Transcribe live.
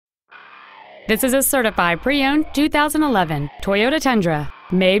This is a certified pre-owned 2011 Toyota Tundra,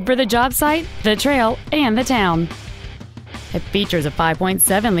 made for the job site, the trail, and the town. It features a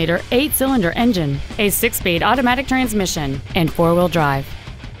 5.7-liter 8-cylinder engine, a 6-speed automatic transmission, and 4-wheel drive.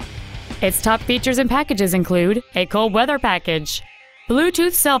 Its top features and packages include a cold weather package,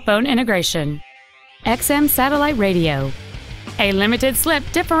 Bluetooth cell phone integration, XM satellite radio, a limited slip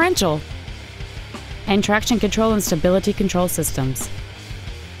differential, and traction control and stability control systems.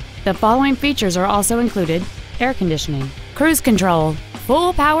 The following features are also included: air conditioning, cruise control,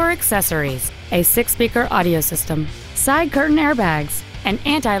 full power accessories, a 6-speaker audio system, side curtain airbags, an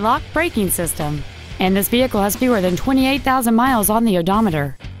anti-lock braking system, and this vehicle has fewer than 28,000 miles on the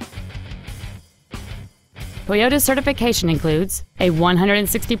odometer. Toyota's certification includes a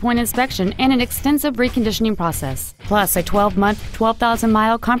 160-point inspection and an extensive reconditioning process, plus a 12-month,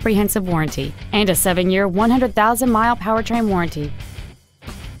 12,000-mile comprehensive warranty and a 7-year, 100,000-mile powertrain warranty.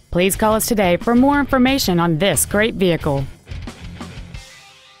 Please call us today for more information on this great vehicle.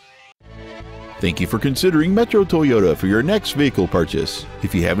 Thank you for considering Metro Toyota for your next vehicle purchase.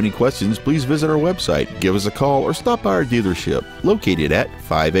 If you have any questions, please visit our website, give us a call, or stop by our dealership located at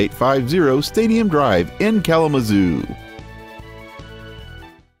 5850 Stadium Drive in Kalamazoo.